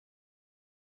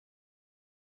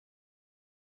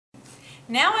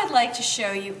Now I'd like to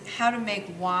show you how to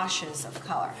make washes of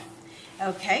color.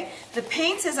 Okay, the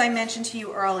paints, as I mentioned to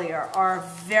you earlier, are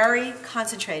very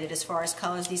concentrated as far as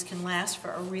colors. These can last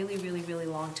for a really, really, really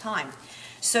long time.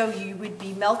 So you would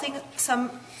be melting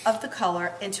some of the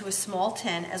color into a small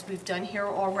tin, as we've done here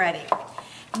already.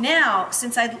 Now,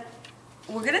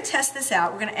 we're going to test this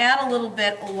out. We're going to add a little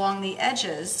bit along the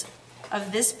edges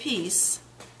of this piece,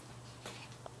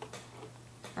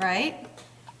 right?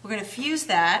 We're going to fuse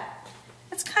that.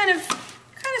 It's kind of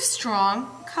strong.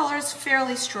 Color is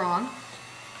fairly strong.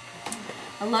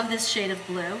 I love this shade of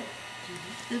blue.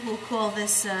 We'll call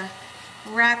this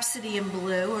Rhapsody in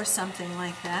Blue or something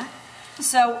like that.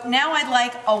 So now I'd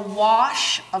like a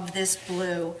wash of this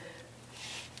blue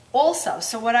also.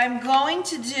 So what I'm going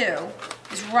to do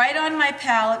is right on my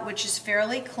palette, which is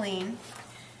fairly clean,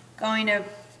 going to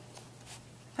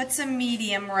put some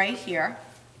medium right here,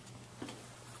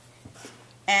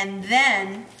 and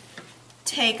then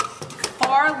take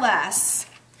far less.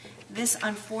 This,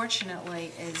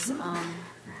 unfortunately, is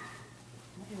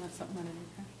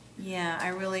yeah,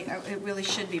 it really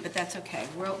should be, but that's okay.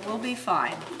 We'll be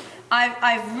fine.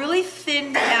 I've really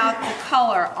thinned out the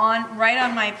color right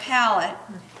on my palette,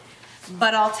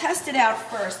 but I'll test it out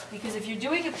first, because if you're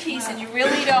doing a piece and you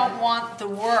really don't want the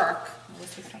work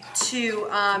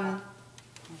to,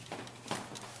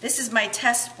 this is my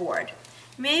test board.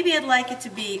 Maybe I'd like it to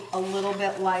be a little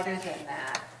bit lighter than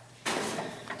that.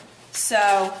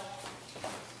 So,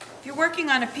 if you're working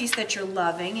on a piece that you're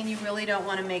loving and you really don't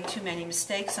want to make too many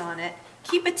mistakes on it,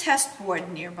 keep a test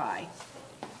board nearby.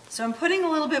 So I'm putting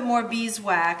a little bit more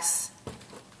beeswax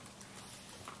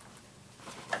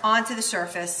onto the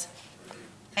surface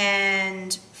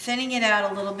and thinning it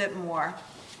out a little bit more.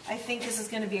 I think this is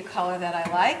going to be a color that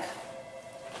I like.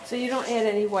 So you don't add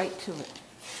any white to it?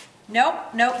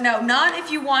 Nope, nope, no, not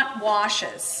if you want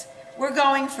washes. We're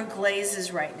going for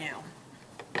glazes right now.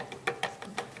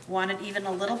 Want it even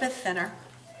a little bit thinner.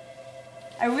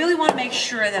 I really want to make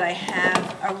sure that I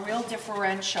have a real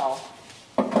differential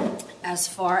as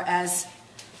far as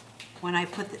when I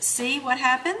put the, see what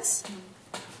happens?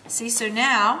 See, so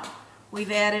now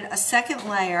we've added a second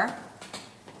layer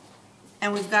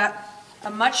and we've got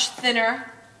a much thinner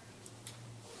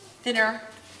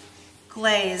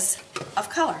glaze of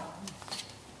color.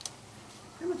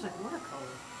 Pretty much like watercolor.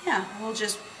 Yeah, we'll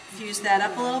just fuse that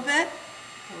up a little bit.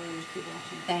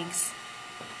 Thanks.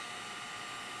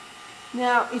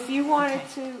 Now, if you wanted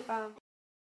to...